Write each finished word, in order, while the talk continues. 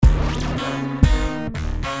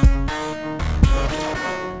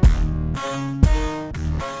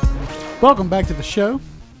Welcome back to the show.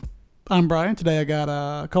 I'm Brian. Today I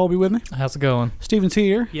got Colby with me. How's it going? Steven's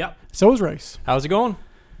here. Yep. So is Race. How's it going?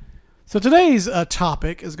 So today's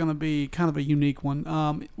topic is going to be kind of a unique one.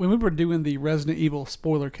 When we were doing the Resident Evil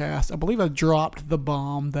spoiler cast, I believe I dropped the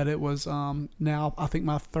bomb that it was now, I think,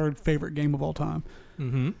 my third favorite game of all time.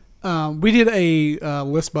 Mm-hmm. We did a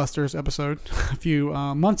List Busters episode a few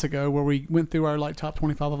months ago where we went through our top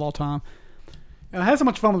 25 of all time. And I had so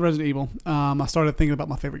much fun with Resident Evil. I started thinking about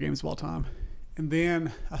my favorite games of all time. And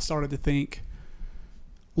then I started to think,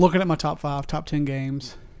 looking at my top 5, top 10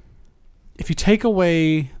 games, if you take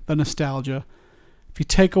away the nostalgia, if you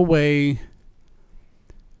take away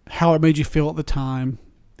how it made you feel at the time,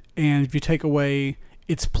 and if you take away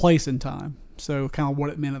its place in time, so kind of what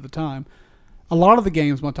it meant at the time, a lot of the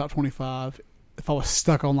games in my top 25, if I was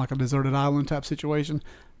stuck on like a deserted island type situation,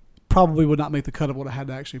 probably would not make the cut of what I had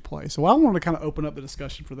to actually play. So I wanted to kind of open up the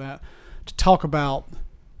discussion for that, to talk about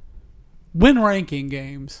when ranking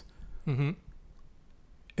games. Mm-hmm.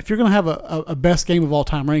 If you're going to have a best game of all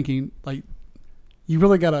time ranking, like you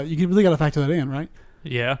really gotta factor that in, right?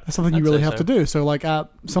 Yeah, that's something you really have to do. So like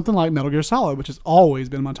something like Metal Gear Solid, which has always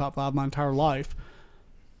been in my top 5 my entire life,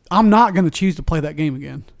 I'm not going to choose to play that game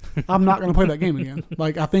again. I'm not going to play that game again.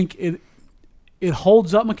 Like I think it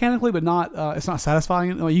holds up mechanically, but not it's not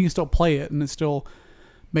satisfying. Like, you can still play it and it still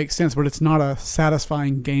makes sense, but it's not a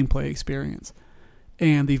satisfying gameplay experience.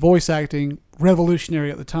 And the voice acting, revolutionary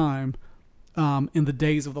at the time, in the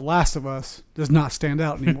days of The Last of Us, does not stand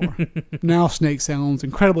out anymore. Now Snake sounds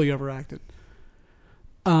incredibly overacted.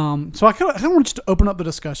 So I kind of want just to open up the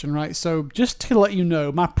discussion, right? So just to let you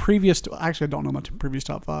know, actually I don't know my previous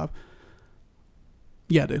top 5.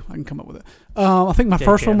 Yeah, I do. I can come up with it. I think my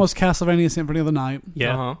first one was Castlevania Symphony of the Night.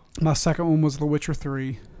 Yeah. Uh-huh. My second one was The Witcher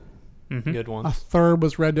 3. Mm-hmm. Good one. My third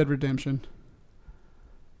was Red Dead Redemption.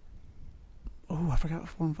 Oh, I forgot what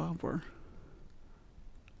 4 and 5 were.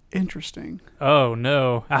 Interesting. Oh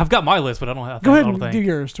no, I've got my list, but I don't have. Go ahead and do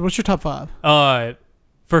yours. What's your top 5?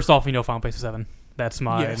 First off, Final Fantasy 7. That's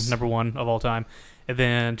my Yes. number one of all time. And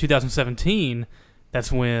then 2017,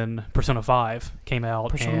 that's when Persona 5 came out.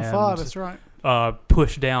 Persona 5, that's right.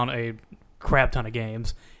 Pushed down a crap ton of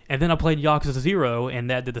games. And then I played Yakuza 0, and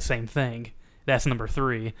that did the same thing. That's number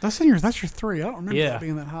 3. That's your 3. I don't remember that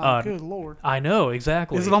being that high. Good Lord. I know,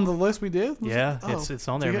 exactly. Is it on the list we did? It's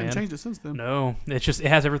on there, you man. haven't changed it since then. No, it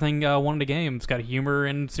has everything I wanted a game. It's got humor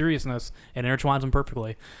and seriousness, and intertwines them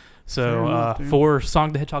perfectly. So, for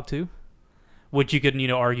Sonic the Hedgehog 2, which you could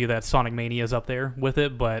argue that Sonic Mania is up there with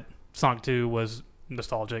it, but Sonic 2 was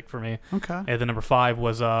nostalgic for me. Okay. And then number 5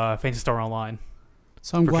 was Phantasy Star Online.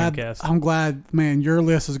 So I'm glad, man, your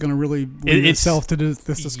list is going to really lend itself to this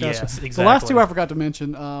discussion. Yes, exactly. The last 2 I forgot to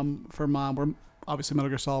mention for mine were obviously Metal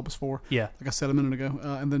Gear Solid was 4. Yeah. Like I said a minute ago.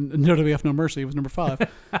 And then No WF No Mercy was number 5,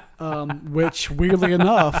 which weirdly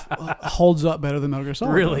enough holds up better than Metal Gear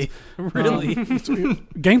Solid. Really?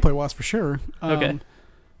 Gameplay-wise, for sure. Okay.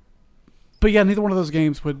 But yeah, neither one of those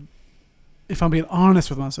games would, if I'm being honest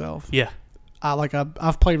with myself. Yeah.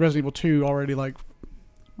 I've played Resident Evil 2 already, like,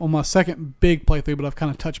 on my second big playthrough, but I've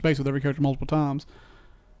kind of touched base with every character multiple times,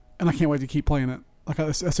 and I can't wait to keep playing it. Like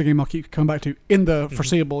that's a game I'll keep coming back to in the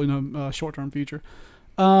foreseeable, short-term future.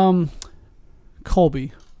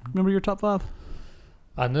 Colby, remember your top 5?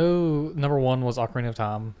 I know number 1 was Ocarina of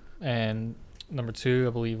Time, and number 2,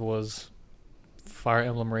 I believe, was Fire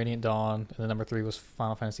Emblem Radiant Dawn, and then number 3 was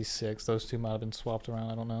Final Fantasy 6. Those 2 might have been swapped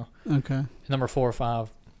around. I don't know. Okay. And number 4 or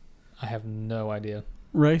 5, I have no idea.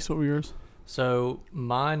 Race, what were yours? So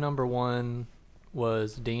my number 1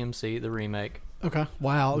 was DMC, the remake. Okay.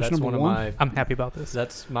 Wow. That's number one of 1? my. I'm happy about this.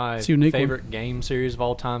 That's my unique favorite game series of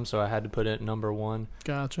all time, so I had to put it number 1.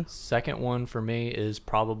 Gotcha. Second one for me is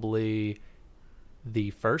probably the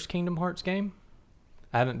first Kingdom Hearts game.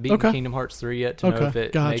 I haven't beaten Kingdom Hearts 3 yet to know if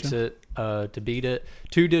it makes it to beat it.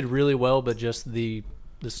 2 did really well, but just the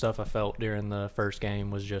stuff I felt during the first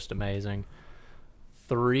game was just amazing.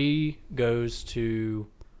 3 goes to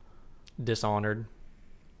Dishonored.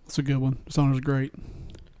 That's a good one. Dishonored's great.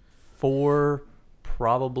 4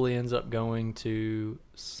 probably ends up going to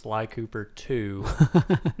Sly Cooper 2.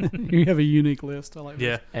 You have a unique list. I like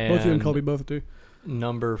that. Yeah. Both you and Colby both do.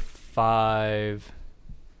 Number 5.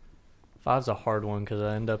 5's a hard one because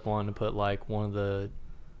I end up wanting to put like one of the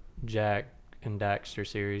Jack and Daxter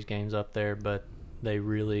series games up there, but they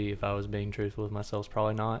really, if I was being truthful with myself,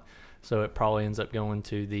 probably not. So it probably ends up going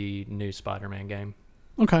to the new Spider-Man game.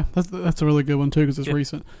 Okay, that's a really good one too because it's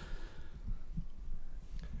recent.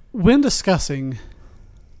 When discussing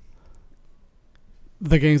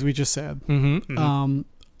the games we just said,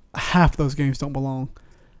 half those games don't belong,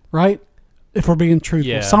 right? If we're being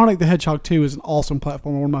truthful, Sonic the Hedgehog 2 is an awesome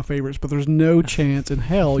platform, one of my favorites, but there's no chance in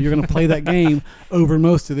hell you're going to play that game over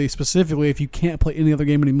most of these, specifically if you can't play any other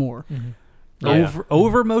game anymore.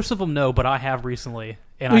 Over most of them, no, but I have recently,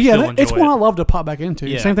 and I still enjoy it. It's one I love to pop back into.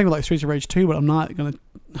 Yeah. Same thing with like Streets of Rage 2, but I'm not going to,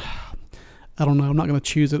 I don't know, I'm not going to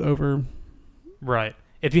choose it over. Right.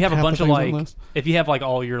 If you have a bunch of like, if you have like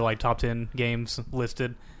all your like top 10 games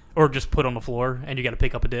listed, or just put on the floor, and you got to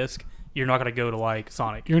pick up a disc, you're not going to go to like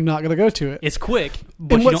Sonic. You're not going to go to it. It's quick,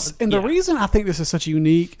 but the reason I think this is such a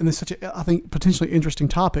unique and this such a, I think, potentially interesting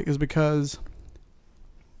topic is because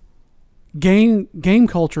game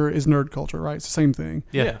culture is nerd culture, right? It's the same thing.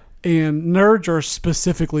 Yeah. And nerds are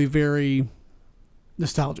specifically very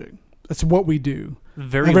nostalgic. That's what we do.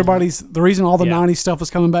 The reason all the 90s stuff is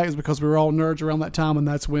coming back is because we were all nerds around that time, and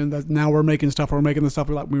that's when now we're making stuff. We're making the stuff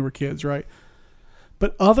like when we were kids, right?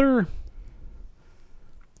 But so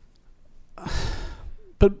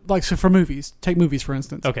for movies, take movies for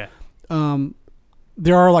instance. Okay.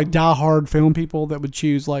 There are like diehard film people that would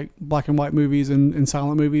choose like black and white movies and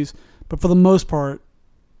silent movies, but for the most part,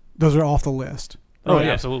 those are off the list. Oh, yeah,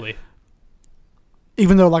 absolutely.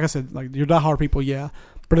 Even though, like I said, like you're diehard people, yeah.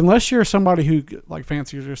 But unless you're somebody who like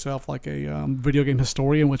fancies yourself like a video game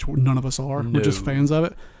historian, which none of us are, we're just fans of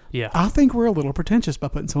it. Yeah. I think we're a little pretentious by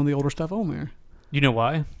putting some of the older stuff on there. You know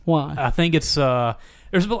why? Why? I think it's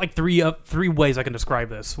there's about like three ways I can describe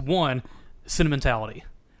this. One, sentimentality.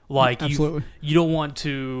 Like absolutely. You don't want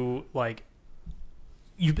to like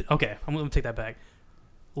okay, I'm going to take that back.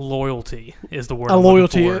 Loyalty is the word.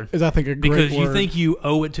 Loyalty is, I think, a great because word. You think you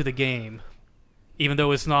owe it to the game, even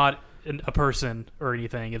though it's not a person or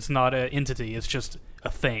anything. It's not an entity. It's just a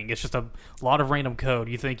thing. It's just a lot of random code.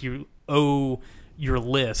 You think you owe your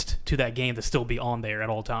list to that game to still be on there at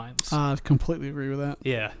all times. I completely agree with that.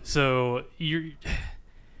 Yeah. So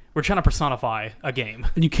we're trying to personify a game,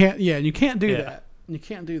 and you can't. Yeah, and you can't do that. You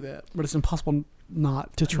can't do that. But it's impossible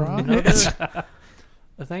not to try.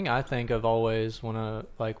 The thing I think of always when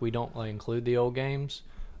we don't include the old games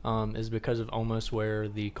is because of almost where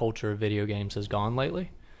the culture of video games has gone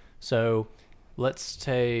lately. So let's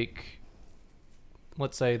say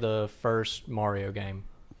the first Mario game.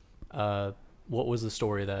 What was the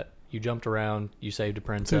story that you jumped around, you saved a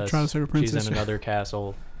princess, trying to save a princess, she's in another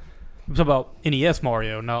castle. It's about NES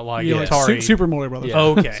Mario, not like Atari. Super Mario Brothers. Yeah.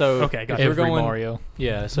 Oh, okay. So okay, got every Mario.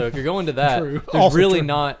 Yeah, so if you're going to that, there's really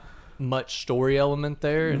not much story element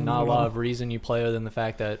there, and not a lot of reason you play other than the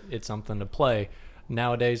fact that it's something to play.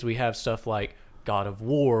 Nowadays, we have stuff like God of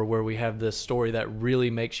War, where we have this story that really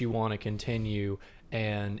makes you want to continue.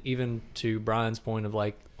 And even to Brian's point of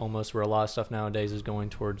almost where a lot of stuff nowadays is going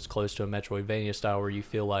towards close to a Metroidvania style, where you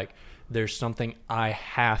feel like there's something I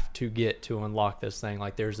have to get to unlock this thing.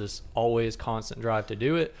 Like there's this always constant drive to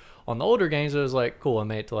do it. On the older games, it was like, cool, I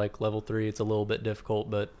made it to level 3. It's a little bit difficult,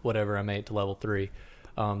 but whatever, I made it to level 3.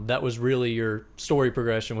 That was really your story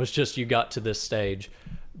progression, was just you got to this stage.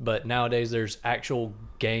 But nowadays there's actual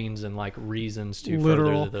gains and reasons to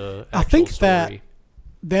further the actual I think story.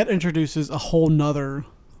 That introduces a whole nother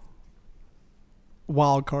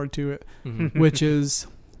wild card to it, which is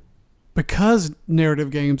because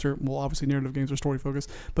narrative games are, obviously narrative games are story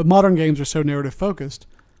focused, but modern games are so narrative focused.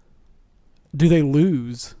 Do they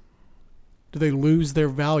lose their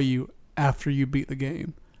value after you beat the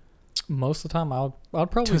game? Most of the time,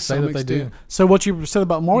 I'd probably say that they do. So what you said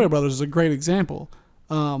about Mario Brothers is a great example.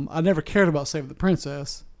 I never cared about saving the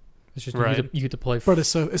princess. It's just you get to play. But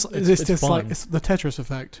it's just like it's the Tetris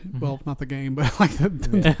effect. Mm-hmm. Well, not the game, but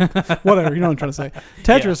whatever. You know what I'm trying to say.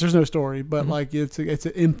 Tetris, there's no story, but it's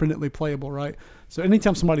infinitely playable, right? So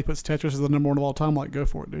anytime somebody puts Tetris as the number one of all time, go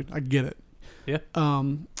for it, dude. I get it. Yeah.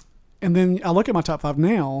 And then I look at my top 5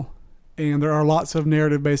 now, and there are lots of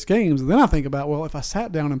narrative-based games. And then I think about, if I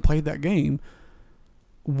sat down and played that game,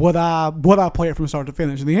 would I play it from start to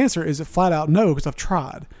finish? And the answer is a flat out no, because I've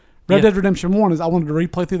tried. Red Dead Redemption 1 is I wanted to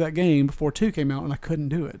replay through that game before 2 came out, and I couldn't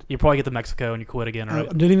do it. You probably get to Mexico and you quit again, right?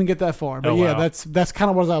 I didn't even get that far. But wow. That's kind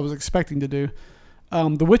of what I was expecting to do.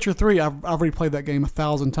 The Witcher 3, I've replayed that game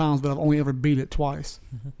 1,000 times, but I've only ever beat it twice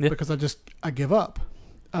because I give up.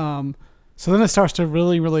 So then it starts to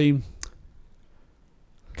really, really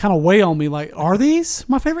kind of weigh on me. Are these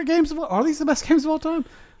my favorite games? Are these the best games of all time?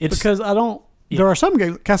 Because I don't. Yeah. There are some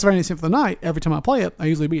games, Castlevania Symphony of the Night. Every time I play it, I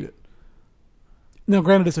usually beat it. Now,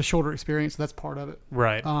 granted, it's a shorter experience. So that's part of it,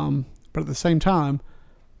 right? But at the same time,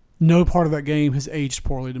 no part of that game has aged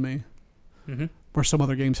poorly to me, where some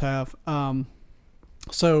other games have.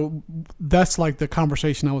 So that's the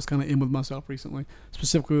conversation I was kind of in with myself recently,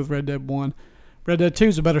 specifically with Red Dead 1. Red Dead 2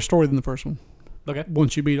 is a better story than the first one. Okay.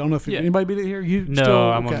 Once you beat it. I don't know if anybody beat it here.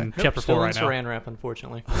 I'm on chapter 4 right now. Saran wrap,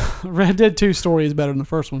 unfortunately. Red Dead 2 story is better than the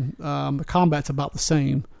first one. The combat's about the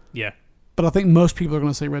same. Yeah. But I think most people are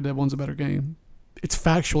going to say Red Dead 1's a better game. It's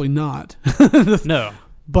factually not. No.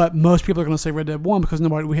 But most people are going to say Red Dead 1 because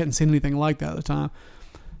we hadn't seen anything like that at the time.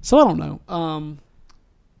 So I don't know.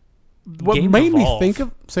 What Games made evolve. me think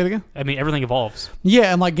of... Say it again? I mean, everything evolves.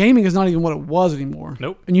 Yeah, and like gaming is not even what it was anymore.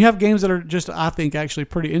 Nope. And you have games that are just, I think, actually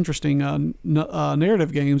pretty interesting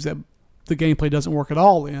narrative games that the gameplay doesn't work at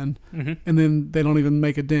all in. Mm-hmm. And then they don't even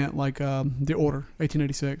make a dent, like The Order,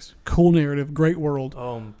 1886. Cool narrative, great world.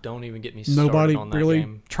 Oh, don't even get me started Nobody on that really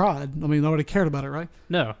game. tried. I mean, nobody cared about it, right?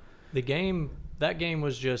 No. That game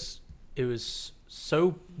was just, it was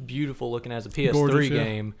so beautiful looking as a PS3 Gorgeous, yeah.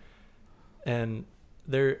 game. And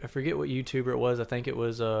I forget what YouTuber it was. I think it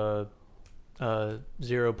was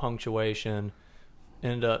Zero Punctuation.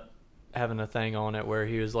 Ended up having a thing on it where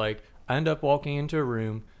he was like, I ended up walking into a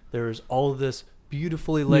room. There was all this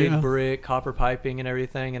beautifully laid brick, copper piping and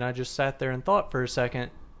everything. And I just sat there and thought for a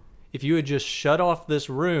second, if you had just shut off this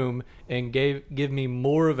room and give me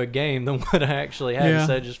more of a game than what I actually had,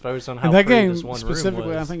 instead of just focus on how and that pretty game this one specifically,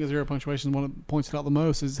 room was. I think Zero Punctuation, one that points it out the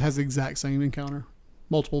most, has the exact same encounter.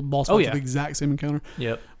 Multiple boss fights with the exact same encounter.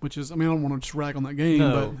 Yep. Which is, I mean, I don't want to just rag on that game,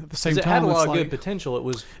 but at the same time, it had a lot of good potential. It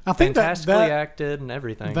was I think fantastically acted and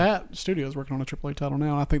everything. That studio is working on a AAA title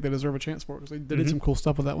now, and I think they deserve a chance for it because they did some cool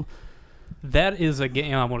stuff with that one. That is a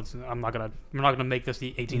game. We're not gonna make this the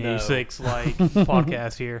 1886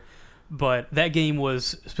 podcast here, but that game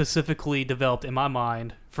was specifically developed in my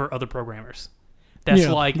mind for other programmers. That's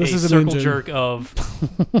like a circle jerk of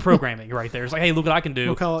programming right there. It's like, hey, look what I can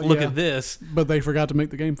do. Look at this. But they forgot to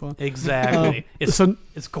make the game fun. Exactly.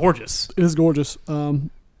 It's gorgeous. It is gorgeous.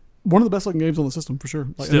 One of the best looking games on the system for sure.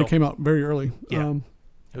 And it came out very early. Yeah.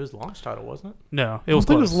 It was launch title, wasn't it? No, it was. I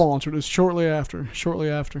think it was launched. It was shortly after.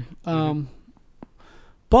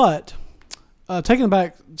 But taking it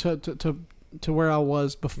back to where I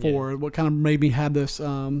was before, what kind of made me have this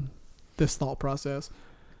this thought process.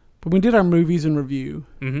 But when we did our movies and review,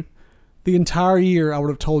 the entire year I would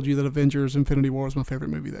have told you that Avengers: Infinity War was my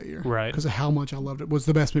favorite movie that year, right? Because of how much I loved it. It was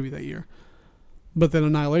the best movie that year. But then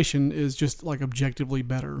Annihilation is just like objectively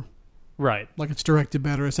better, right? Like it's directed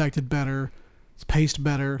better, it's acted better, it's paced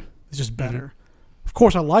better, it's just better. Of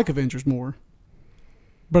course, I like Avengers more,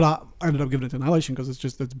 but I ended up giving it to Annihilation because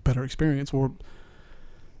it's a better experience.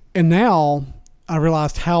 And now I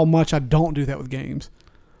realized how much I don't do that with games.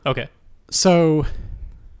 Okay. So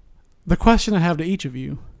the question I have to each of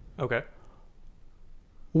you. Okay.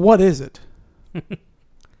 What is it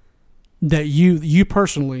that you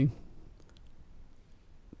personally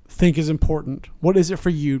think is important? What is it for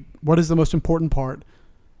you? What is the most important part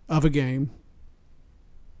of a game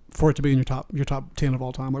for it to be in your top 10 of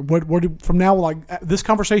all time? Like what from now, like this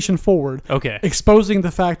conversation forward, exposing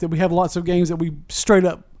the fact that we have lots of games that we straight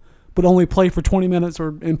up would only play for 20 minutes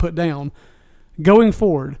and put down. Going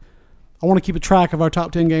forward, I want to keep a track of our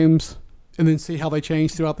top 10 games and then see how they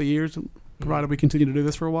change throughout the years, provided we continue to do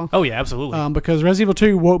this for a while. Oh, yeah, absolutely. Because Resident Evil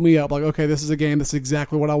 2 woke me up. Like, okay, this is a game that's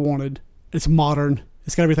exactly what I wanted. It's modern.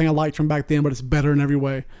 It's got everything I liked from back then, but it's better in every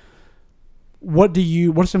way.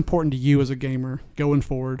 What's important to you as a gamer going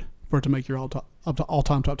forward for it to make your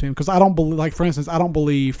all-time top 10? Because I don't believe, like, for instance, I don't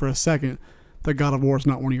believe for a second that God of War is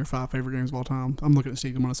not one of your 5 favorite games of all time. I'm looking at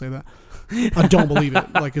Steven when I say that. I don't believe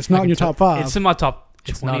it. Like, it's not in your top 5. It's in my top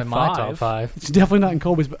 25. It's not in my top 5. It's definitely not in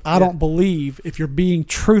Colby's, but I don't believe, if you're being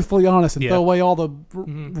truthfully honest and throw away all the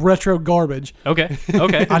retro garbage. Okay.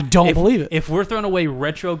 I don't believe it. If we're throwing away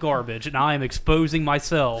retro garbage and I am exposing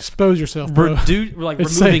myself. Expose yourself, bro.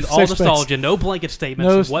 Removing all nostalgia, no blanket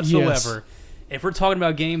statements whatsoever. Yes. If we're talking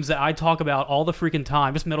about games that I talk about all the freaking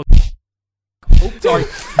time, just Metal Oh, sorry.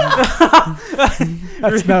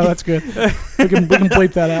 That's good. We can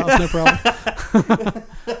bleep that out. It's no problem.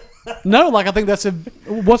 No, like I think that's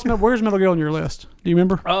where's Metal Gear on your list? Do you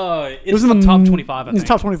remember? It was in the top 25. I think it's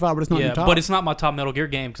top 25, but it's not in your top. But it's not my top Metal Gear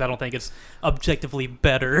game because I don't think it's objectively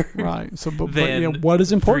better. Right. So, but what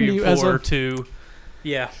is important to you as a two?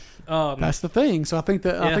 Yeah. That's the thing. So I think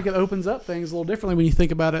it opens up things a little differently when you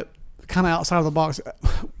think about it, kind of outside of the box.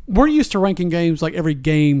 We're used to ranking games like every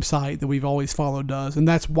game site that we've always followed does, and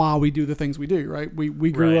that's why we do the things we do, right?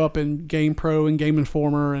 We grew up in Game Pro and Game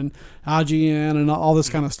Informer and IGN and all this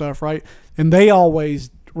kind of stuff, right? And they always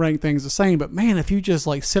rank things the same. But man, if you just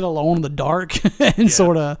like sit alone in the dark and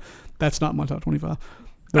sort of, that's not my top 25.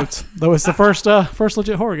 Though it's the first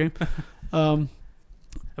legit horror game. I mean,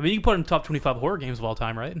 you can put it in top 25 horror games of all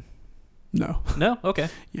time, right? No. No? Okay.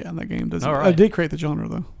 Yeah, that game doesn't. All right. It did create the genre,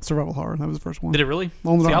 though. Survival horror. That was the first one. Did it really?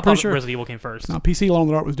 Alone in the See, Dark, I thought sure. Resident Evil came first. No, PC Alone in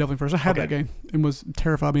the Dark was definitely first. I had Okay. that game. It was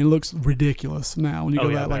terrifying. I mean, it looks ridiculous now when you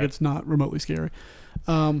go back. Like, it's not remotely scary.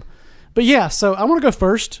 But yeah, so I want to go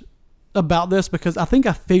first about this because I think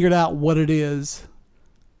I figured out what it is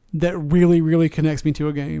that really, really connects me to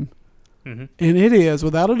a game. Mm-hmm. And it is,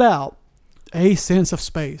 without a doubt, a sense of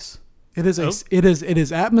space. It is it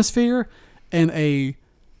is atmosphere and a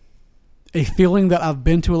feeling that I've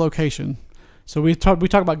been to a location. So we talk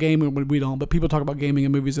about gaming when we don't, but people talk about gaming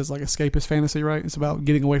in movies as like escapist fantasy, right? It's about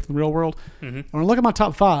getting away from the real world. Mm-hmm. When I look at my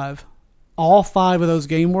top 5, all 5 of those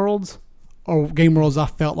game worlds are game worlds I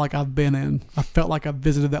felt like I've been in. I felt like I've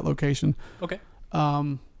visited that location. Okay.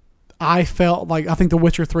 I felt like, I think The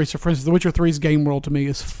Witcher 3, so for instance, The Witcher 3's game world to me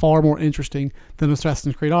is far more interesting than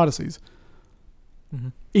Assassin's Creed Odyssey's. Mm-hmm.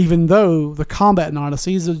 Even though the combat in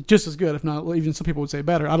Odyssey's is just as good, if not, even some people would say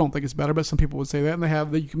better. I don't think it's better, but some people would say that,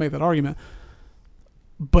 and you can make that argument.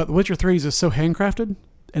 But The Witcher 3's is so handcrafted,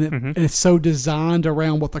 and and it's so designed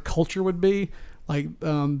around what the culture would be. Like,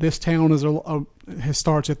 this town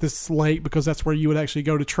starts at this lake because that's where you would actually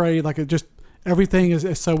go to trade. Like, everything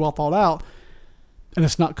is so well thought out. And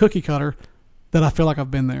it's not cookie cutter, that I feel like I've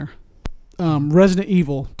been there. Resident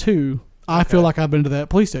Evil 2, I feel like I've been to that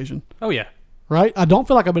police station. Oh, yeah. Right? I don't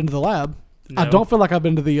feel like I've been to the lab. No. I don't feel like I've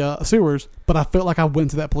been to the sewers, but I felt like I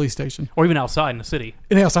went to that police station. Or even outside in the city.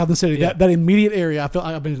 And outside the city, Yeah. that immediate area, I feel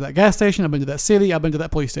like I've been to that gas station, I've been to that city, I've been to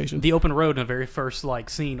that police station. The open road in the very first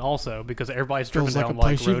scene also, because everybody's driven Feels down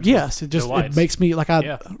like a place roads. yes, with it no lights. makes me like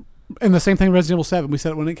and the same thing Resident Evil 7, we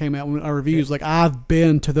said it when it came out, when our reviews, like, I've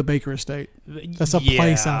been to the Baker Estate. That's a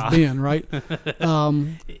place I've been, right?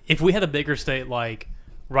 If we had a Baker Estate, like,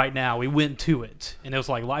 right now, we went to it, and it was,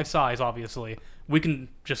 like, life-size, obviously, we can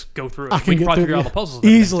just go through it. We can probably figure out the puzzles.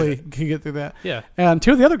 Easily can get through that. Yeah. And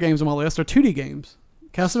 2 of the other games on my list are 2D games.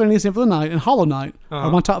 Castlevania Symphony of the Night and Hollow Knight are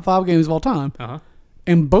my top 5 games of all time. Uh-huh.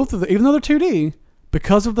 And both of them, even though they're 2D,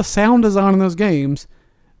 because of the sound design in those games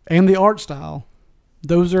and the art style,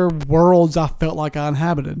 those are worlds I felt like I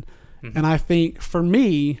inhabited. Mm-hmm. And I think for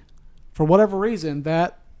me, for whatever reason,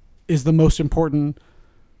 that is the most important.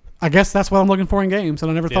 I guess that's what I'm looking for in games. And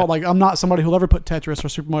I never thought, like, I'm not somebody who'll ever put Tetris or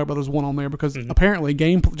Super Mario Brothers 1 on there because apparently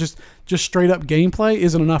just straight up gameplay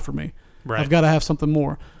isn't enough for me. Right. I've got to have something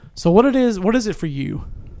more. So what is it for you?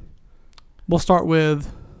 We'll start with,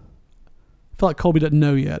 I feel like Colby doesn't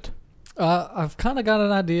know yet. I've kind of got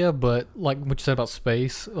an idea, but like what you said about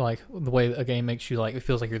space, like the way a game makes you, like, it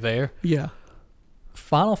feels like you're there. Yeah.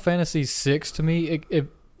 Final Fantasy VI to me,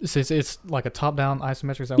 it's like a top-down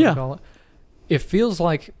isometric, is that what you call it? It feels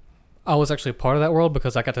like I was actually a part of that world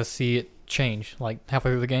because I got to see it change. Like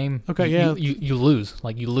halfway through the game, you lose,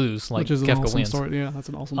 like which is Kefka an awesome wins. story. Yeah, that's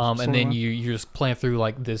an awesome story. And then you're just playing through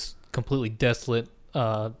like this completely desolate,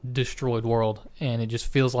 destroyed world, and it just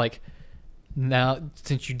feels like now,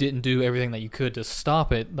 since you didn't do everything that you could to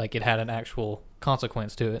stop it, like it had an actual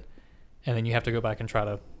consequence to it, and then you have to go back and try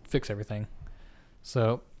to fix everything.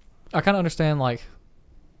 So I kind of understand, like.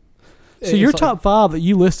 So your top 5 that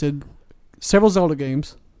you listed, several Zelda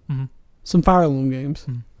games, some Fire Emblem games.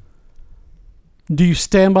 Do you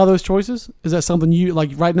stand by those choices? Is that something you,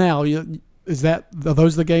 like, right now, are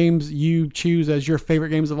those the games you choose as your favorite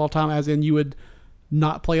games of all time, as in you would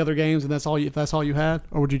not play other games and if that's all you had?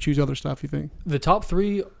 Or would you choose other stuff, you think? The top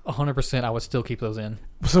 3, 100%, I would still keep those in.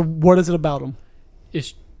 So what is it about them?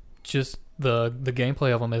 It's just the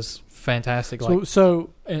gameplay of them is fantastic. So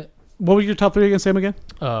what were your top 3 again? Say them again.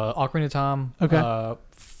 Ocarina of Time, okay.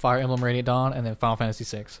 Fire Emblem Radiant Dawn, and then Final Fantasy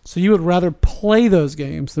VI. So you would rather play those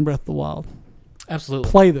games than Breath of the Wild? Absolutely.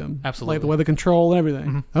 Play them. Absolutely. Like the way they control and everything.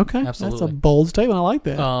 Mm-hmm. Okay. Absolutely. That's a bold statement. I like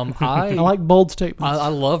that. I like bold statements. I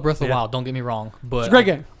love Breath of the Wild, don't get me wrong. But it's a great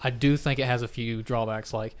game. I do think it has a few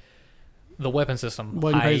drawbacks, like the weapon system.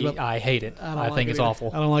 I hate it. I think it's awful.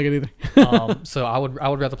 I don't like it either. So I would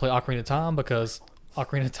rather play Ocarina of Time because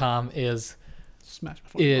Ocarina of Time is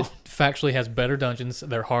factually has better dungeons.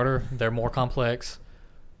 They're harder. They're more complex.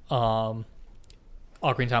 Ocarina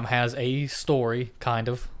of Time has a story, kind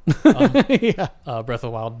of. Breath of the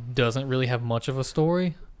Wild doesn't really have much of a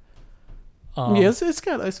story. It's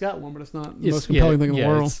got one, but it's not the most compelling thing in the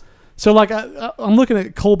world. So, like, I'm looking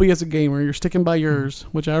at Colby as a gamer. You're sticking by yours,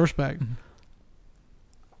 which I respect.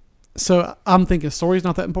 So I'm thinking story's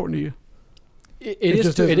not that important to you. It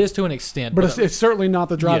is to an extent, but it's certainly not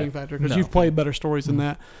the driving factor because you've played better stories than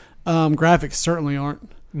that. Graphics certainly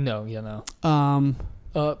aren't. No.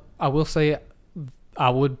 I will say I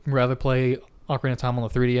would rather play Ocarina of Time on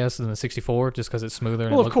the 3DS than the 64 just because it's smoother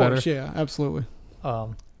and it looks better. Yeah, absolutely.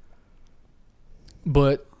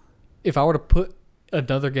 But if I were to put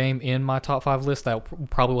another game in my top 5 list that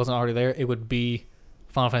probably wasn't already there, it would be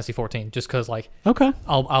Final Fantasy 14. Just because, like, okay,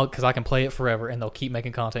 because I can play it forever and they'll keep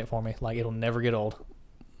making content for me. Like, it'll never get old.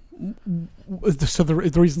 So the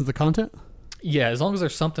reason is the content? Yeah, as long as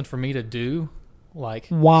there's something for me to do, like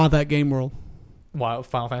why that game world? Why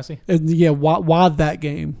Final Fantasy? Why that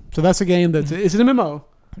game? So that's a game that's it's an MMO.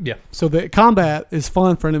 Yeah. So the combat is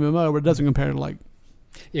fun for an MMO, but it doesn't compare to like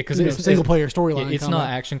because it's a single player storyline. It's not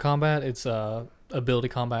action combat. It's ability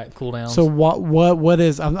combat cooldowns. So what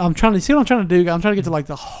is? I'm trying to see what I'm trying to do. I'm trying to get to like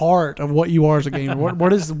the heart of what you are as a gamer.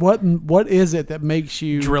 what is it that makes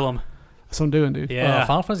you drill them? That's what I'm doing, dude. Yeah.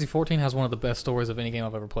 Final Fantasy 14 has one of the best stories of any game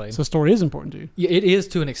I've ever played. So story is important to you. Yeah, it is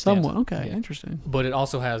to an extent. Somewhat. Okay, interesting. But it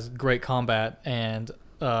also has great combat and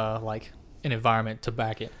like an environment to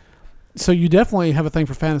back it. So you definitely have a thing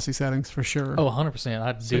for fantasy settings for sure. Oh, 100%.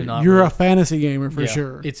 I do not. You're a fantasy gamer for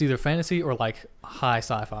sure. It's either fantasy or like high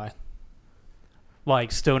sci-fi.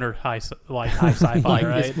 Like stoner high sci-fi, like,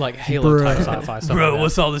 right? It's like Halo type sci-fi stuff. Bro, like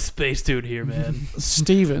what's all this space doing here, man?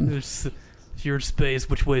 Steven. If you're in space,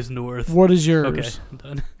 which way's north? What is yours? Okay, I'm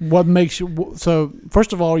done. What makes you... So,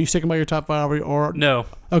 first of all, are you sticking by your top 5 or... No.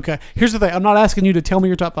 Okay. Here's the thing. I'm not asking you to tell me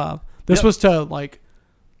your top 5. This was to, like...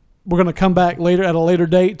 We're going to come back later at a later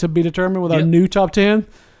date to be determined with our new top 10.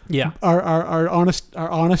 Yeah. Our honest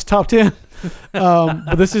top 10.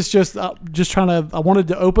 But this is just trying to... I wanted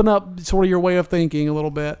to open up sort of your way of thinking a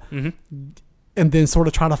little bit. Mm-hmm. And then sort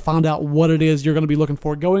of try to find out what it is you're going to be looking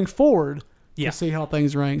for going forward. Yeah. To see how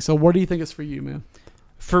things rank. So what do you think it's for you, man?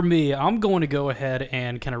 For me, I'm going to go ahead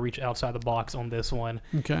and kind of reach outside the box on this one.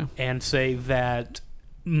 Okay. And say that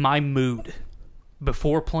my mood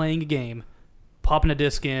before playing a game, popping a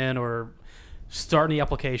disc in or starting the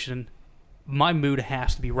application, my mood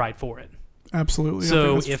has to be right for it. Absolutely.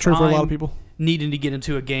 So that's if true for I'm a lot of people. Needing to get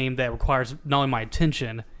into a game that requires not only my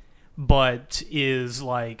attention, but is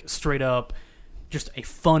like straight up just a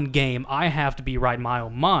fun game, I have to be right in my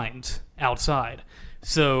own mind outside.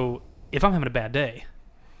 So if I'm having a bad day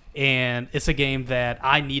and it's a game that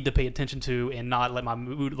I need to pay attention to and not let my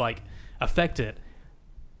mood like affect it,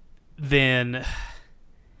 then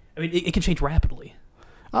I mean it can change rapidly.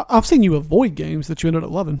 I've seen you avoid games that you ended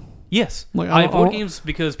up loving. Yes, like, I avoid games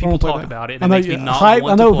because people talk about it and it makes me not hype,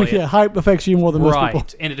 want to play it. Hype affects you more than most people.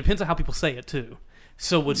 Right, and it depends on how people say it too.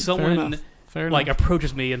 So when someone like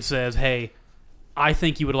approaches me and says, "Hey, I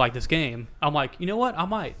think you would like this game," I'm like, you know what?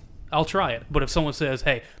 I'll try it. But if someone says,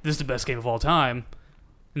 "Hey, this is the best game of all time,"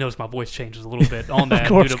 notice my voice changes a little bit on that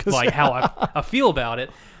due to like how I feel about it.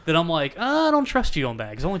 Then I'm like, I don't trust you on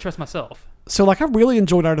that because I only trust myself. So like, I really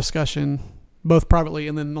enjoyed our discussion, both privately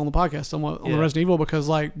and then on the podcast on the Resident Evil, because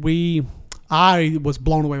like I was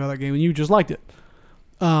blown away by that game and you just liked it.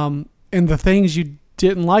 And the things you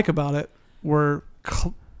didn't like about it were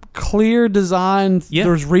clear design. Yeah.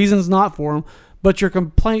 There's reasons not for them, but your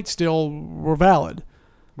complaints still were valid.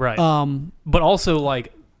 Right. But also,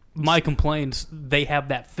 like, my complaints, they have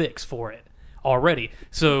that fix for it already.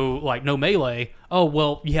 So, like, no melee. Oh,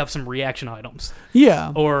 well, you have some reaction items.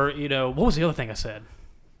 Yeah. Or, what was the other thing I said?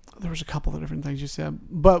 There was a couple of different things you said.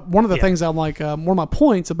 But one of the things I'm like, one of my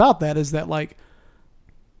points about that is that, like,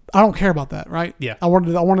 I don't care about that, right? Yeah. I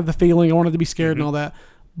wanted the feeling. I wanted to be scared and all that.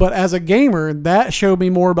 But as a gamer, that showed me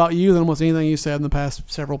more about you than almost anything you said in the past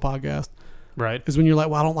several podcasts. Right. Is when you're like,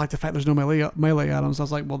 well, I don't like the fact there's no melee items. I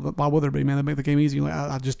was like, well, why would there be, man? They make the game easy. Like,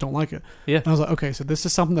 I just don't like it. Yeah. And I was like, okay, so this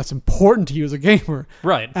is something that's important to you as a gamer.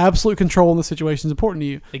 Right. Absolute control in the situation is important to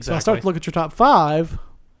you. Exactly. So I start to look at your top 5.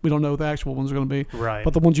 We don't know what the actual ones are going to be. Right.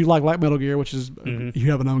 But the ones you like Metal Gear, which is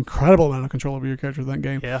you have an incredible amount of control over your character in that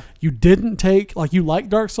game. Yeah. You didn't take, like, you like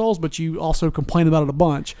Dark Souls, but you also complain about it a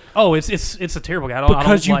bunch. Oh, it's a terrible game.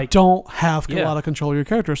 Because you don't have a lot of control of your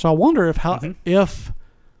character. So I wonder if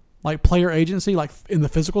like player agency, like in the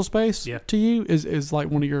physical space, to you is like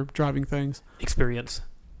one of your driving things. Experience.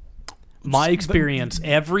 My experience,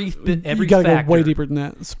 every you gotta factor, go way deeper than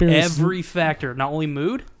that. Experience. Every factor, not only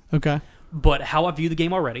mood, but how I view the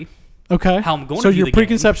game already. Okay. How I'm going to view your the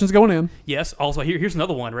preconceptions game. going in. Yes. Also, here's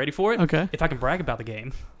another one. Ready for it? Okay. If I can brag about the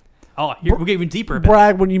game. Oh, we'll get even deeper about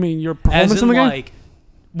brag. What do you mean? Your performance in the game? Like,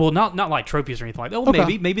 well, not like trophies or anything like that. Well,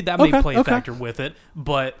 maybe that may play a factor with it,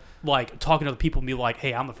 but like talking to other people and be like,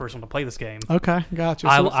 hey, I'm the first one to play this game. Okay, gotcha.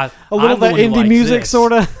 So a little bit indie music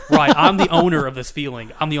sort of. Right. I'm the owner of this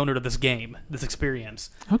feeling. I'm the owner of this game, this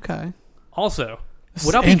experience. Okay. Also,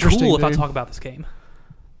 would I be cool if I talk about this game?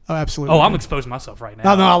 Oh, absolutely. Oh, I'm exposing myself right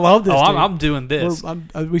now. No, I love this. I'm doing this.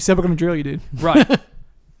 We said we're going to drill you, dude. Right.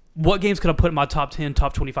 What games could I put in my top 10,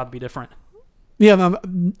 top 25 to be different? Yeah,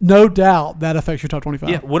 no doubt that affects your top 25.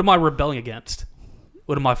 Yeah. What am I rebelling against?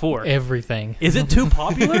 What am I for? Everything. Is it too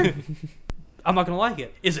popular? I'm not going to like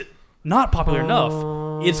it. Is it not popular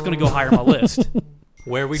enough? It's going to go higher on my list.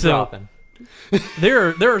 Where are we dropping?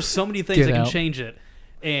 There are so many things that can change it,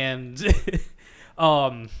 and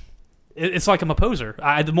it's like I'm a poser.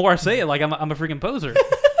 The more I say it, like I'm a freaking poser.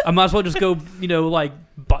 I might as well just go, like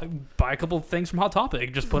buy a couple of things from Hot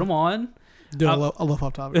Topic, just put them on. Dude, I love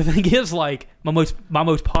Hot Topic. The thing is, like my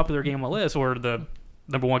most popular game on my list, or the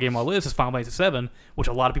number one game on my list, is Final Fantasy VII, which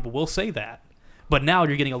a lot of people will say that. But now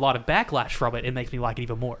you're getting a lot of backlash from it. It makes me like it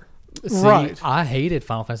even more. See, right. I hated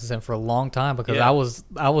Final Fantasy VII for a long time because I was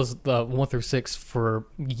the 1 through 6 for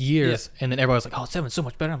years, and then everybody was like, "Oh, 7's so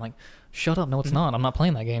much better." I'm like, "Shut up! No, it's not. I'm not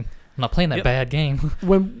playing that game. I'm not playing that bad game."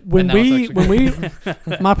 When we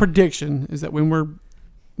my prediction is that when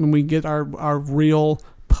we get our real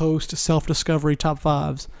post self-discovery top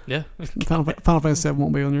 5s, Final Fantasy VII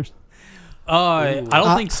won't be on yours. I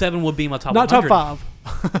don't think 7 would be my top 100. Not top 5.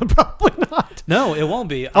 Probably not. No, it won't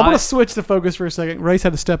be. I'm going to switch the focus for a second. Race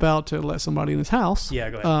had to step out to let somebody in his house. Yeah,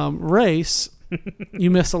 go ahead. Race, you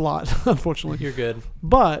missed a lot, unfortunately. You're good.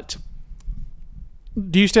 But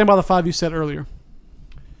do you stand by the 5 you said earlier?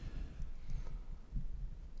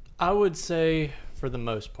 I would say for the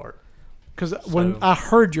most part. Because when I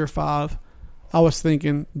heard your 5, I was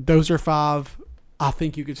thinking those are 5 I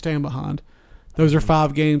think you could stand behind. Those are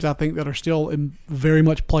 5 games I think that are still very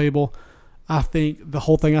much playable. I think the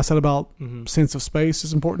whole thing I said about sense of space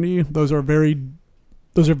is important to you. Those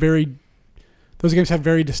games have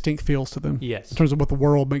very distinct feels to them. Yes. In terms of what the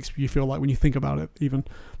world makes you feel like when you think about it. Even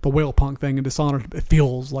the whale punk thing in Dishonored, it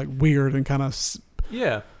feels like weird and kind of.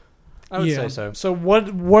 Yeah, I would say so. So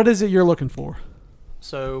what is it you're looking for?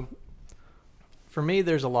 So, for me,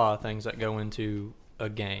 there's a lot of things that go into a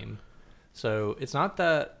game. So it's not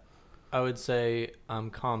that I would say I'm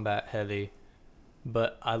combat heavy,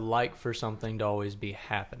 but I like for something to always be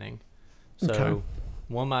happening. So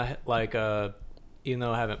one of my, like, even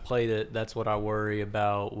though I haven't played it, that's what I worry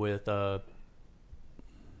about with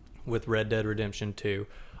Red Dead Redemption 2.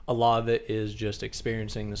 A lot of it is just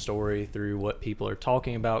experiencing the story through what people are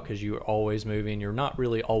talking about, because you're always moving. You're not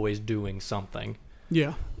really always doing something.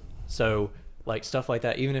 Yeah. So, like, stuff like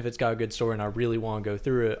that, even if it's got a good story and I really want to go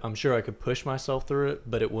through it, I'm sure I could push myself through it,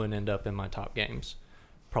 but it wouldn't end up in my top games.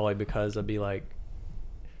 Probably because I'd be like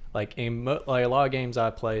a lot of games I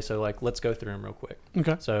play, so, like, let's go through them real quick.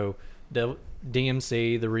 Okay. So,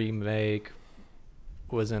 DMC, the remake,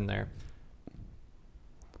 was in there.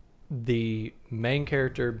 The main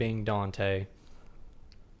character being Dante,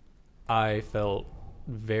 I felt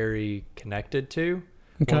very connected to.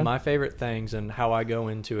 Okay. One of my favorite things, and how I go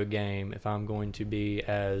into a game, if I'm going to be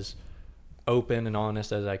as open and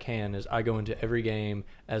honest as I can, is I go into every game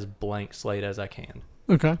as blank slate as I can.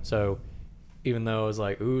 Okay. So even though I was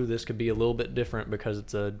like, ooh, this could be a little bit different because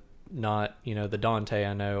it's not the Dante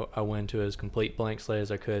I know, I went to as complete blank slate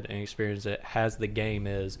as I could and experience it as the game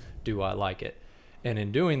is. Do I like it? And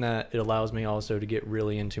in doing that, it allows me also to get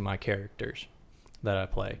really into my characters that I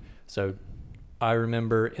play. So I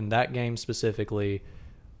remember in that game specifically,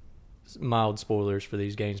 mild spoilers for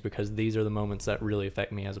these games because these are the moments that really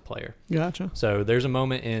affect me as a player. Gotcha. So there's a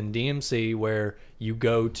moment in DMC where you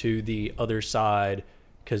go to the other side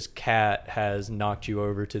because Kat has knocked you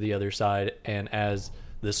over to the other side, and as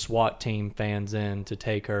the SWAT team fans in to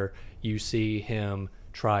take her, you see him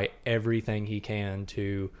try everything he can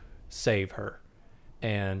to save her.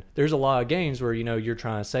 And there's a lot of games where, you're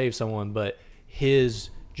trying to save someone, but his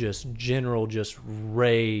just general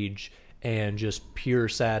rage and just pure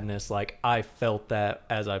sadness, like, I felt that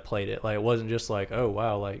as I played it. Like, it wasn't just like, oh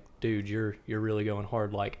wow, like, dude, you're really going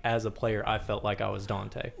hard. Like, as a player, I felt like I was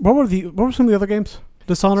Dante. What were some of the other games?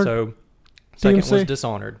 Dishonored? So second DMC? was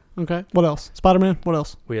Dishonored. Okay. What else? Spider-Man? What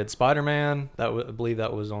else? We had Spider-Man. I believe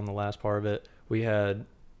that was on the last part of it. We had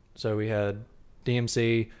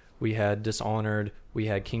DMC, we had Dishonored, we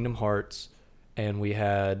had Kingdom Hearts, and we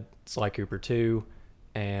had Sly Cooper 2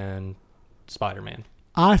 and Spider-Man.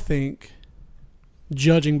 I think,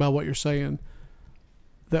 judging by what you're saying,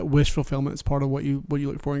 that wish fulfillment is part of what you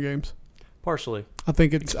look for in games. Partially. I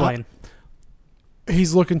think it's explain.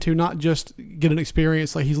 He's looking to not just get an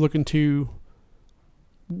experience, like he's looking to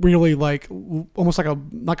really, like, almost like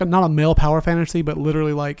not a male power fantasy, but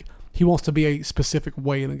literally, like, he wants to be a specific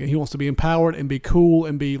way in the game. He wants to be empowered and be cool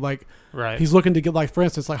and be like, right. He's looking to get, like, for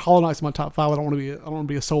instance, like Hollow Knight's in my top 5. I don't want to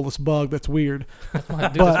be a soulless bug. That's weird.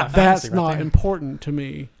 That's not important to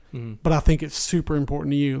me. Mm-hmm. But I think it's super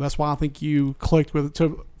important to you. That's why I think you clicked with it.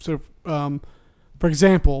 So for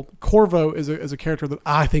example, Corvo is a character that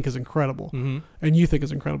I think is incredible, mm-hmm. and you think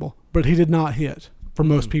is incredible, but he did not hit for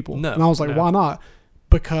most people. No. And I was like, why not?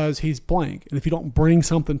 because he's blank. And if you don't bring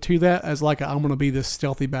something to that as like I'm going to be this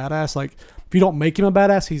stealthy badass, like if you don't make him a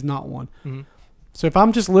badass, he's not one. Mm-hmm. So if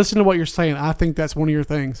I'm just listening to what you're saying, I think that's one of your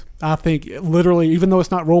things. I think literally, even though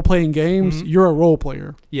it's not role-playing games, you're a role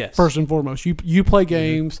player. Yes. First and foremost. You play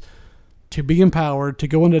games to be empowered, to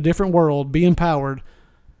go into a different world, be empowered.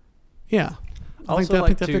 Yeah. I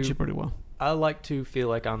think that fits you pretty well. I like to feel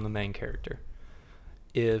like I'm the main character.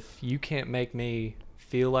 If you can't make me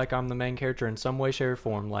feel like I'm the main character in some way, shape, or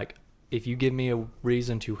form, like if you give me a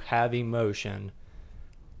reason to have emotion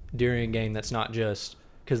during a game that's not just...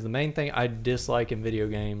 Because the main thing I dislike in video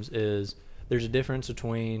games is there's a difference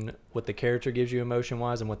between what the character gives you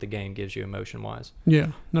emotion-wise and what the game gives you emotion-wise.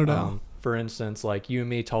 Yeah, no doubt. For instance, like you and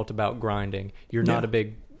me talked about grinding. You're not a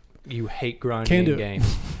big... You hate grinding in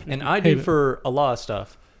games. And I do for a lot of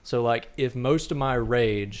stuff. So, like, if most of my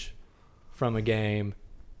rage from a game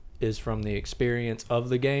is from the experience of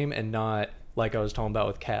the game and not, like I was talking about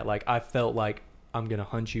with Cat, like, I felt like I'm going to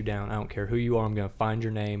hunt you down. I don't care who you are. I'm going to find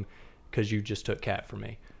your name because you just took Cat from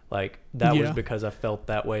me. Like, that was because I felt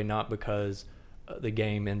that way, not because the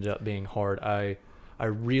game ended up being hard. I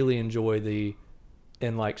really enjoy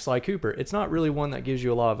and like Sly Cooper, it's not really one that gives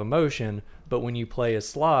you a lot of emotion, but when you play as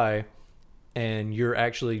Sly and you're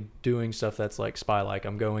actually doing stuff that's like spy-like,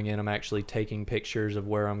 I'm going in, I'm actually taking pictures of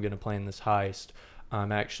where I'm going to plan this heist.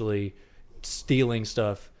 I'm actually stealing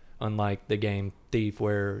stuff, unlike the game Thief,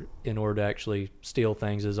 where in order to actually steal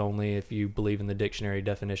things is only if you believe in the dictionary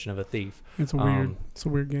definition of a thief. It's a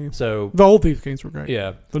weird game. So the old Thief games were great.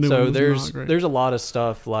 Yeah. The new so ones there's a lot of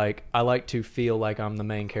stuff, like I like to feel like I'm the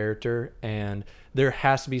main character, and there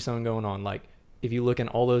has to be something going on. Like if you look in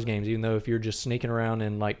all those games, even though if you're just sneaking around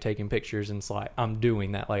and like taking pictures and slide, I'm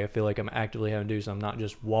doing that. Like I feel like I'm actively having to do something, not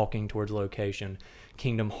just walking towards location.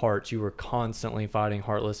 Kingdom Hearts, you were constantly fighting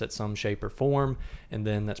Heartless at some shape or form, and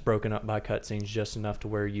then that's broken up by cutscenes just enough to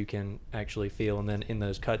where you can actually feel, and then in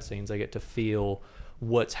those cutscenes I get to feel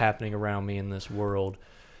what's happening around me in this world.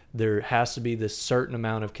 There has to be this certain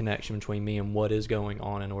amount of connection between me and what is going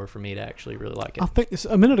on in order for me to actually really like it. I think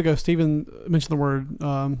a minute ago Steven mentioned the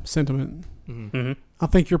word sentiment. Mm-hmm. Mm-hmm. I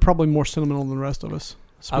think you're probably more sentimental than the rest of us,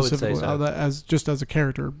 specifically. I would say so. As a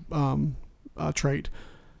character trait.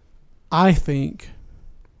 I think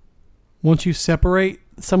once you separate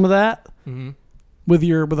some of that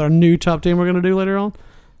with our new top 10 we're going to do later on,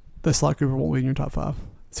 the Sly Cooper won't be in your top 5.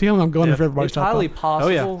 See how I'm going for everybody's top 5? It's highly possible.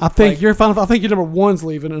 Oh, yeah. I think your number 1's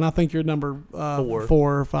leaving, and I think your number 4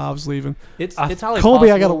 or 5's leaving. It's highly Colby,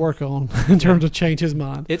 possible. I got to work on in terms of change his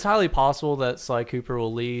mind. It's highly possible that Sly Cooper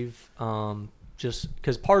will leave, just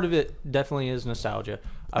because part of it definitely is nostalgia.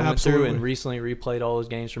 I went through and recently replayed all those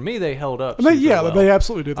games. For me, they held up. Well. They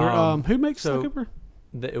absolutely do. Who makes Sly Cooper?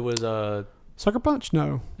 It was Sucker Punch?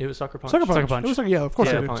 No. It was Sucker Punch. Sucker Punch. It was of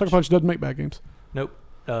course they do. Sucker Punch doesn't make bad games. Nope.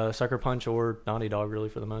 Sucker Punch or Naughty Dog, really,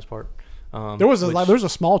 for the most part. There was a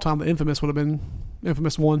small time that Infamous 1 would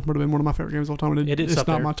have been one of my favorite games of all time. It's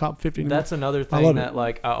not my top 50 anymore. That's another thing that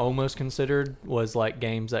like I almost considered was like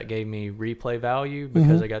games that gave me replay value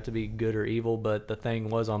because I got to be good or evil. But the thing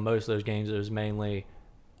was, on most of those games, it was mainly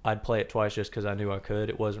I'd play it twice just because I knew I could.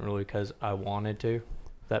 It wasn't really because I wanted to.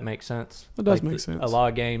 If that makes sense. It does make sense. A lot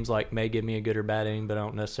of games like may give me a good or bad ending, but I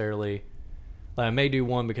don't necessarily. Like, I may do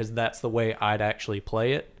one because that's the way I'd actually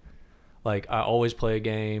play it. Like I always play a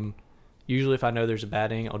game. Usually if I know there's a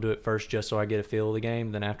bad ending, I'll do it first just so I get a feel of the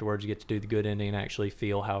game. Then afterwards you get to do the good ending and actually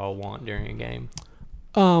feel how I want during a game.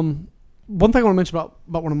 One thing I want to mention about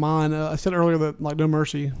one of mine, I said earlier that like No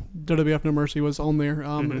Mercy, WWF No Mercy was on there.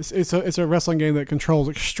 It's a wrestling game that controls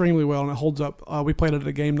extremely well and it holds up. We played it at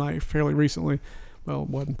a game night fairly recently. Well, it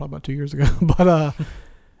wasn't, probably about 2 years ago. But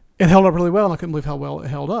it held up really well and I couldn't believe how well it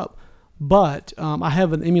held up. But I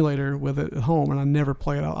have an emulator with it at home and I never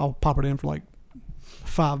play it. I'll pop it in for like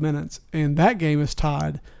 5 minutes. And that game is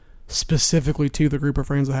tied specifically to the group of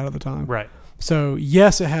friends I had at the time. Right. So,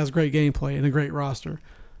 yes, it has great gameplay and a great roster.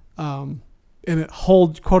 And it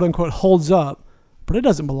quote unquote holds up, but it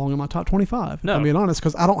doesn't belong in my top 25. No. I'm being honest,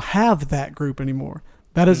 because I don't have that group anymore.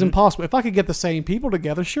 That is impossible. If I could get the same people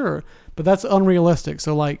together, sure, but that's unrealistic.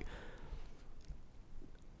 So, like,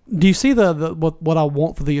 do you see what I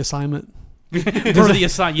want for the assignment? For the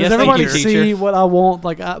assignment, yes. Does everybody thank you, see teacher. what I want?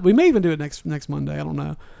 Like, we may even do it next Monday. I don't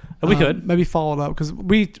know. We could maybe follow it up because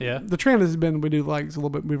the trend has been we do like a little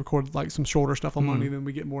bit. We record like some shorter stuff on Monday, then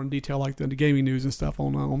we get more in detail like the gaming news and stuff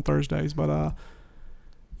on Thursdays. But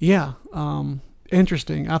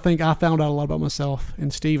interesting. I think I found out a lot about myself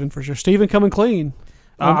and Steven for sure. Steven coming clean.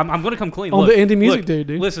 I'm going to come clean on the indie music dude.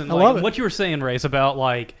 Listen, I love it. What you were saying, Race, about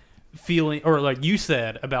like feeling, or like you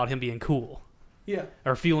said about him being cool, yeah,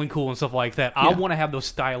 or feeling cool and stuff like that. Yeah. I want to have those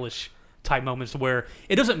stylish type moments where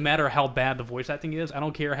it doesn't matter how bad the voice acting is. I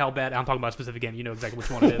don't care how bad. I'm talking about a specific game. You know exactly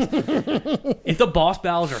which one it is. If the boss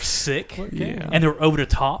battles are sick and they're over the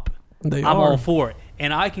top, I'm all for it.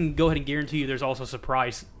 And I can go ahead and guarantee you there's also a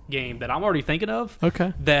surprise game that I'm already thinking of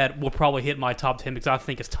that will probably hit my top 10 because I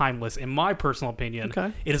think it's timeless in my personal opinion.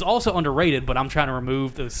 It is also underrated, but I'm trying to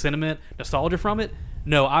remove the sentiment, nostalgia from it.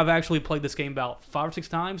 No, I've actually played this game about 5 or 6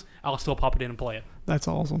 times. I'll still pop it in and play it. That's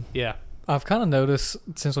awesome. Yeah. I've kind of noticed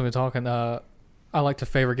since we've been talking, I like to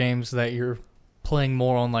favor games that you're playing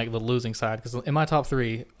more on like the losing side. Because in my top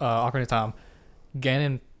 3, Ocarina of Time,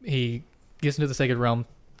 Ganon, he gets into the Sacred Realm,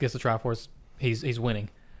 gets the Triforce, he's winning.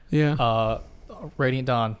 Yeah. Radiant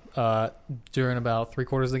Dawn, during about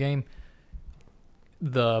 3/4 of the game,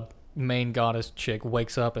 the main goddess chick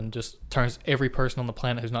wakes up and just turns every person on the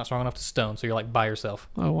planet who's not strong enough to stone. So you're like by yourself.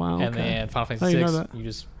 Oh wow! And then Final Fantasy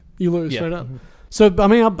VI, you lose straight up. So I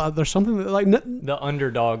mean, there's something that like the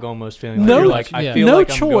underdog almost feeling. Like you're like I feel no like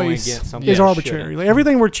choice I'm going against something is arbitrary. Like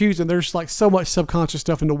everything we're choosing, there's like so much subconscious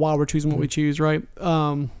stuff into why we're choosing what we choose, right?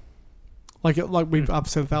 Like I've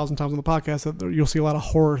said 1,000 times on the podcast that you'll see a lot of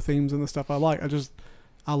horror themes in the stuff I like.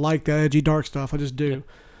 I like that edgy, dark stuff. I just do.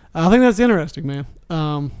 Yeah. I think that's interesting, man.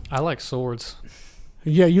 I like swords.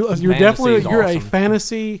 Yeah, you're definitely a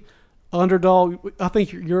fantasy underdog. I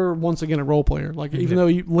think you're once again a role player. Like even though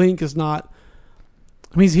Link is not,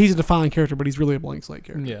 I mean he's a defined character, but he's really a blank slate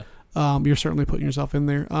character. Yeah. You're certainly putting yourself in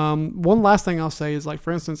there. One last thing I'll say is like,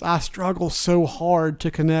 for instance, I struggle so hard to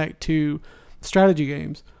connect to strategy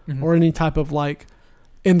games or any type of like,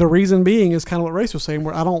 and the reason being is kind of what Race was saying,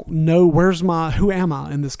 where I don't know who am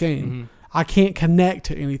I in this game. I can't connect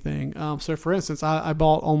to anything. So for instance, I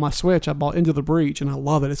bought on my Switch, I bought Into the Breach and I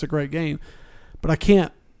love it. It's a great game, but I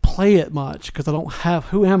can't play it much because I don't have,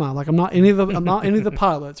 who am I? Like I'm not any of the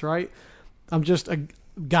pilots, right? I'm just a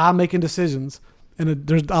guy making decisions.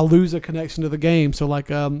 And I lose a connection to the game, so like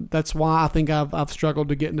that's why I think I've struggled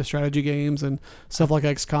to get into strategy games and stuff like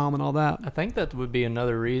XCOM and all that. I think that would be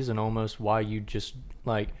another reason almost why you just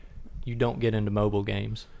like you don't get into mobile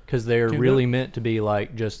games because they're really meant to be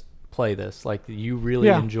like just play this. Like you really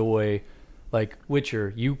enjoy like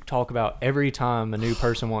Witcher. You talk about every time a new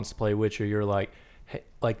person wants to play Witcher, you're like, hey,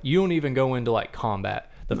 like you don't even go into like combat.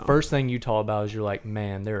 The first thing you talk about is you're like,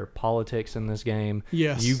 man, there are politics in this game.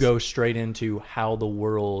 Yes. You go straight into how the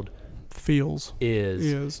world feels.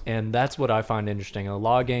 Is. And that's what I find interesting. A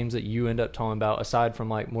lot of games that you end up talking about, aside from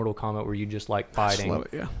like Mortal Kombat where you just like fighting. I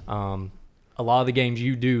just love it, a lot of the games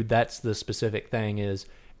you do, that's the specific thing is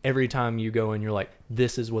every time you go in, you're like,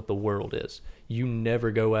 this is what the world is. You never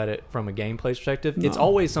go at it from a gameplay perspective. No. It's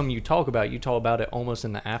always something you talk about. You talk about it almost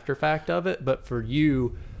in the after fact of it. But for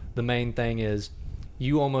you, the main thing is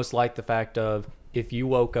you almost like the fact of if you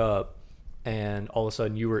woke up and all of a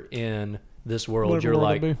sudden you were in this world, whatever you're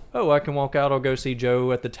like, oh, I can walk out. I'll go see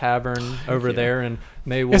Joe at the tavern over there, and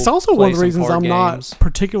maybe we'll. It's also one of the reasons I'm games. Not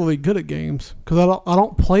particularly good at games because I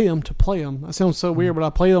don't play them to play them. That sounds so weird, but I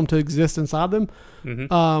play them to exist inside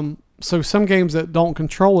them. So some games that don't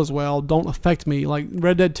control as well don't affect me. Like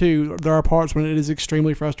Red Dead 2, there are parts when it is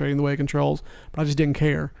extremely frustrating the way it controls, but I just didn't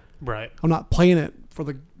care. Right. I'm not playing it for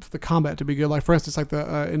the combat to be good. Like for instance, like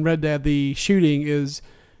in Red Dead, the shooting is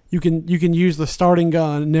you can use the starting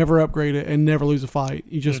gun, never upgrade it, and never lose a fight.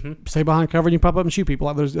 You just stay behind cover and you pop up and shoot people.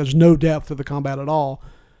 Like there's no depth to the combat at all.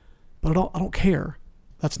 But I don't care.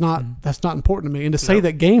 That's not important to me. And to say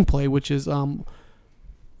that gameplay, which is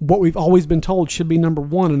what we've always been told should be number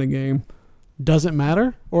one in a game, doesn't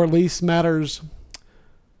matter, or at least matters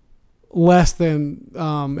less than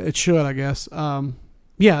it should, I guess.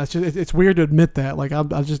 Yeah, it's weird to admit that. Like I'm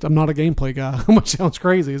not a gameplay guy, which sounds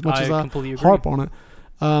crazy as much as I harp on it.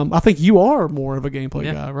 I think you are more of a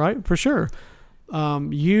gameplay guy, right? For sure.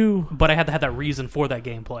 But I had to have that reason for that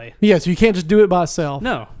gameplay. Yeah, so you can't just do it by itself.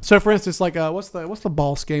 No. So for instance, like what's the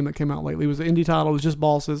boss game that came out lately? It was an indie title. It was just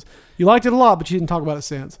bosses. You liked it a lot, but you didn't talk about it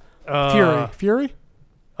since. Fury.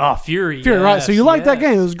 Oh, Fury. Yes, right. So you liked that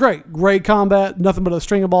game. It was great. Great combat. Nothing but a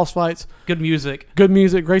string of boss fights. Good music. Great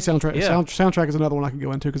soundtrack. Yeah. Soundtrack is another one I can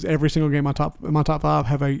go into because every single game in my top 5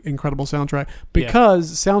 have a incredible soundtrack.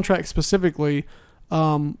 Because soundtrack specifically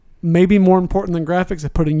may be more important than graphics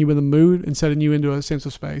at putting you in the mood and setting you into a sense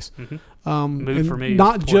of space. Mood for me.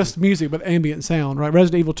 Not just music, but ambient sound, right?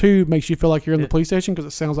 Resident Evil 2 makes you feel like you're in the police station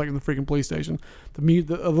because it sounds like in the freaking police station. The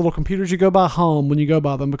little computers you go by hum when you go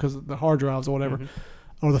by them because of the hard drives or whatever.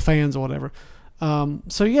 Or the fans or whatever.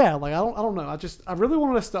 So yeah, like I don't know. I really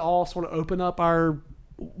wanted us to all sort of open up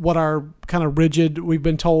what our kind of rigid we've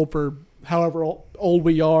been told for however old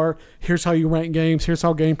we are. Here's how you rank games. Here's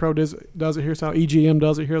how GamePro does it. Here's how EGM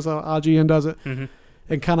does it. Here's how IGN does it.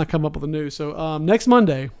 And kind of come up with a new. So next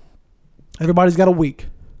Monday, Everybody's got a week.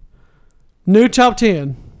 New top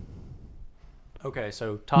 10. Okay,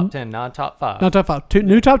 so top 10, not top 5. Not top 5.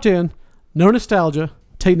 New top 10. No nostalgia.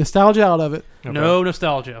 Take nostalgia out of it. Okay. No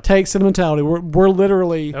nostalgia. Take sentimentality. We're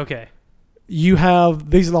literally... Okay. These are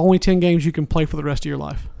the only 10 games you can play for the rest of your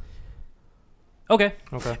life. Okay.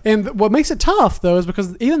 And what makes it tough, though, is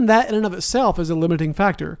because even that in and of itself is a limiting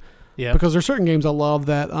factor. Yeah. Because there's certain games I love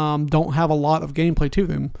that don't have a lot of gameplay to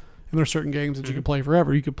them. And there's certain games that you can play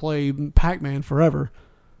forever. You could play Pac-Man forever.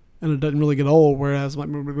 And it doesn't really get old, whereas like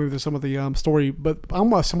maybe there's some of the story. But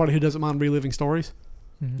I'm somebody who doesn't mind reliving stories.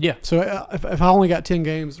 Mm-hmm. Yeah. So if I only got 10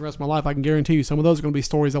 games the rest of my life, I can guarantee you some of those are going to be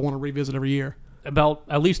stories I want to revisit every year. About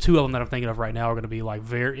at least 2 of them that I'm thinking of right now are going to be like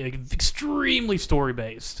extremely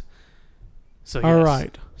story-based. So yes. All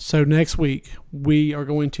right. So next week, we are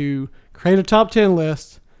going to create a top 10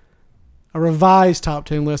 list, a revised top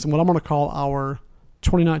 10 list, and what I'm going to call our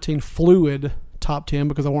 2019 fluid top 10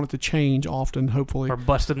 because I want it to change often, hopefully. Or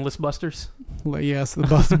busted list busters. Yes, the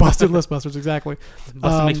busted list busters, exactly.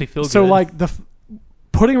 Busted makes me feel good. So like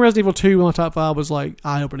putting Resident Evil 2 in my top 5 was like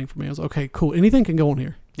eye-opening for me. I was like, okay, cool. Anything can go in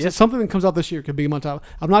here. Yeah. So something that comes out this year could be in my top.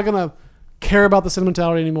 I'm not going to care about the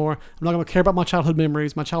sentimentality anymore. I'm not going to care about my childhood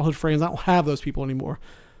memories, my childhood friends. I don't have those people anymore.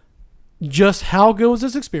 Just how good was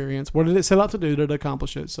this experience? What did it set out to do to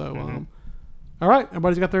accomplish it? So, all right.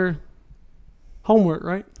 Everybody's got their homework,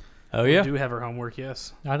 right? Oh, yeah. We do have our homework,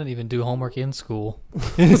 yes. I didn't even do homework in school.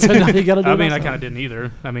 So now you gotta do I mean, I kind of didn't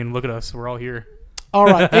either. I mean, look at us. We're all here. All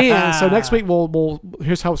right. And so next week, we'll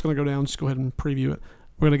here's how it's going to go down. Just go ahead and preview it.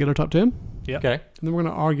 We're going to get our top 10. Yeah. Okay. And then we're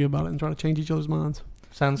going to argue about it and try to change each other's minds.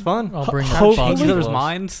 Sounds fun. I'll bring Change each other's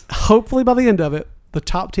minds. Hopefully by the end of it, the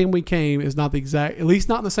top 10 we came is not the exact, at least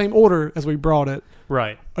not in the same order as we brought it.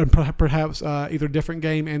 Right. And perhaps either different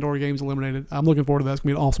game and or games eliminated. I'm looking forward to that. It's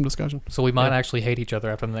going to be an awesome discussion. So we might actually hate each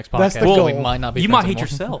other after the next podcast. That's the goal. We might not be. You friends might hate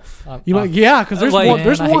anymore. yourself. Yeah, because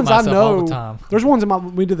there's ones I know. The there's ones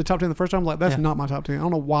we did the top 10 the first time. I'm like, that's not my top 10. I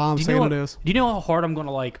don't know why I'm saying it is. Do you know how hard I'm going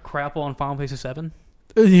to like crap on Final Fantasy 7?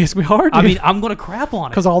 Yes, we are. I mean, I'm going to crap on it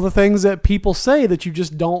because all the things that people say that you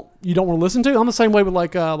just don't want to listen to. I'm the same way with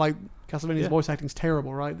like Castlevania's voice acting is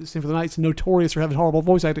terrible, right? The Symphony of the Night's notorious for having horrible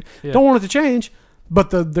voice acting. Yeah. Don't want it to change, but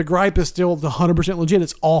the gripe is still 100% legit.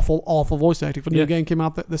 It's awful voice acting. If a new game came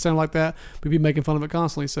out that sounded like that, we'd be making fun of it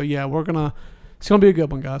constantly. So yeah, it's gonna be a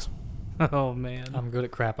good one, guys. Oh man, I'm good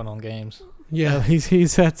at crapping on games. Yeah,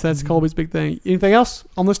 that's Colby's big thing. Anything else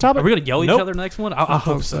on this topic? Are we gonna yell at each other next one? I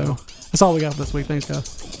hope so. That's all we got for this week. Thanks,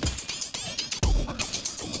 guys.